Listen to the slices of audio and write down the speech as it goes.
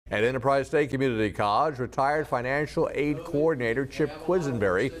At Enterprise State Community College, retired financial aid coordinator Chip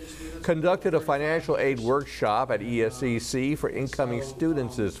Quisenberry conducted a financial aid workshop at ESCC for incoming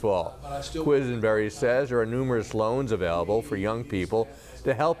students this fall. Quisenberry says there are numerous loans available for young people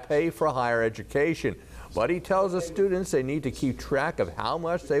to help pay for higher education, but he tells the students they need to keep track of how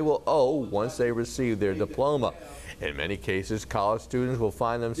much they will owe once they receive their diploma. In many cases, college students will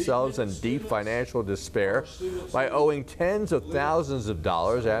find themselves in deep financial despair by owing tens of thousands of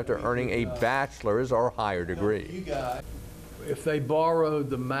dollars after earning a bachelor's or higher degree. If they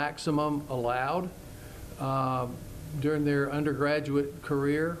borrowed the maximum allowed during their undergraduate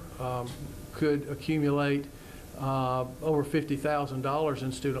career, could accumulate over $50,000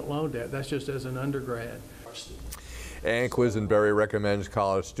 in student loan debt. That's just as an undergrad. And Quisenberry recommends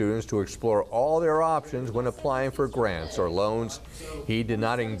college students to explore all their options when applying for grants or loans. He did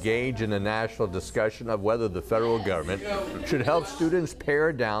not engage in a national discussion of whether the federal government should help students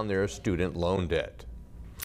pare down their student loan debt.